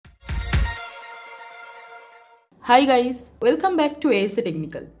Hi guys, welcome back to ASA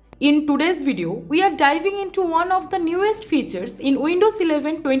Technical. In today's video, we are diving into one of the newest features in Windows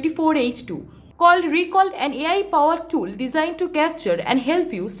 11 24H2 called Recall, an AI-powered tool designed to capture and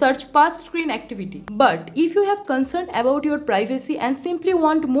help you search past screen activity. But if you have concern about your privacy and simply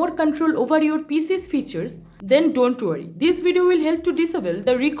want more control over your PC's features, then don't worry. This video will help to disable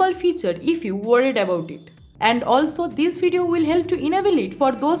the Recall feature if you worried about it. And also this video will help to enable it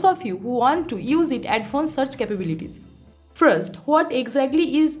for those of you who want to use its advanced search capabilities. First, what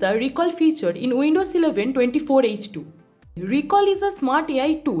exactly is the Recall feature in Windows 11 24H2? Recall is a smart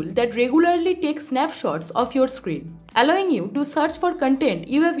AI tool that regularly takes snapshots of your screen, allowing you to search for content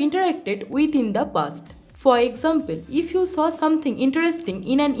you have interacted with in the past. For example, if you saw something interesting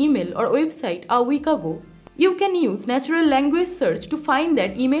in an email or website a week ago, you can use natural language search to find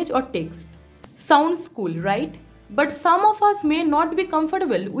that image or text. Sounds cool, right? But some of us may not be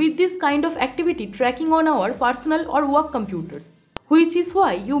comfortable with this kind of activity tracking on our personal or work computers, which is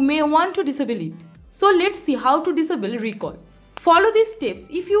why you may want to disable it. So let's see how to disable Recall. Follow these steps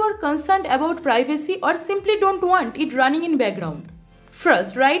if you are concerned about privacy or simply don't want it running in background.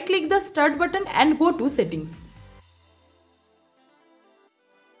 First, right-click the Start button and go to Settings.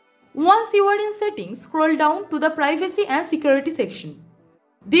 Once you are in Settings, scroll down to the Privacy and Security section.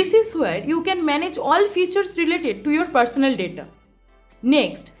 This is where you can manage all features related to your personal data.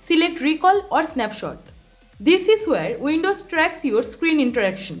 Next, select Recall or Snapshot. This is where Windows tracks your screen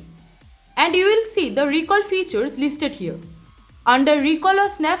interaction. And you will see the Recall features listed here. Under Recall or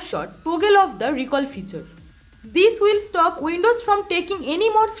Snapshot, toggle off the Recall feature. This will stop Windows from taking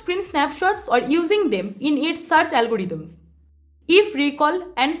any more screen snapshots or using them in its search algorithms. If Recall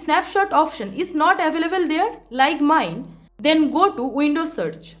and Snapshot option is not available there, like mine, then go to Windows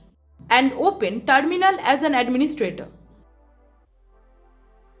Search and open Terminal as an administrator.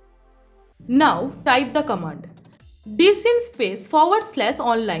 Now type the command dsim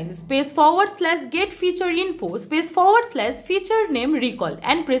 /online /get feature info /feature name recall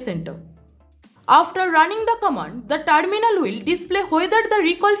and press enter. After running the command, the terminal will display whether the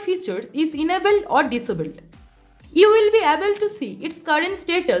recall feature is enabled or disabled. You will be able to see its current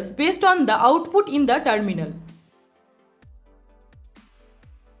status based on the output in the terminal.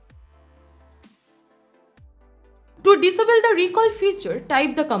 To disable the Recall feature,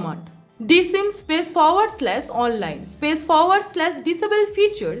 type the command dsim /online /disable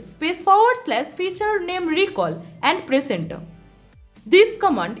feature /feature name recall and press enter. This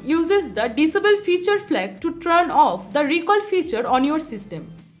command uses the disable feature flag to turn off the Recall feature on your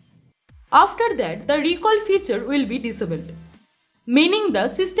system. After that, the Recall feature will be disabled, meaning the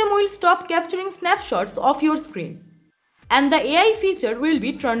system will stop capturing snapshots of your screen and the AI feature will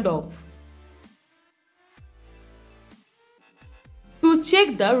be turned off. To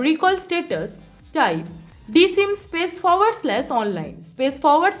check the Recall status, type dsim /online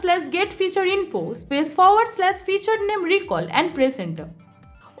 /get feature info /feature name recall and press enter.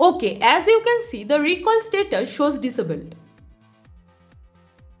 Okay, as you can see, the Recall status shows disabled.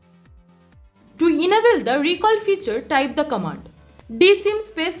 To enable the Recall feature, type the command dsim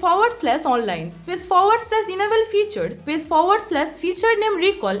 /online enable feature /feature name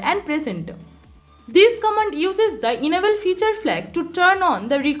recall and press enter. This command uses the enable feature flag to turn on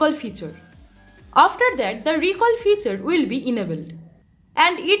the Recall feature. After that, the Recall feature will be enabled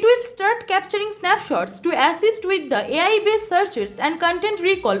and it will start capturing snapshots to assist with the AI-based searches and content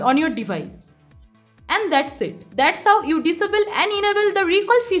recall on your device. And that's it. That's how you disable and enable the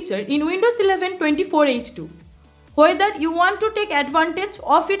Recall feature in Windows 11 24H2. Whether you want to take advantage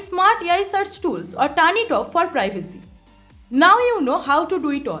of its smart AI search tools or turn it off for privacy. Now you know how to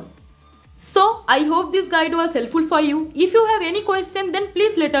do it all. So, I hope this guide was helpful for you. If you have any question, then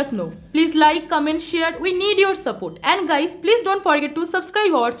please let us know. Please like, comment, share. We need your support. And guys, please don't forget to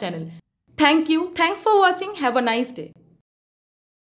subscribe our channel. Thank you. Thanks for watching. Have a nice day.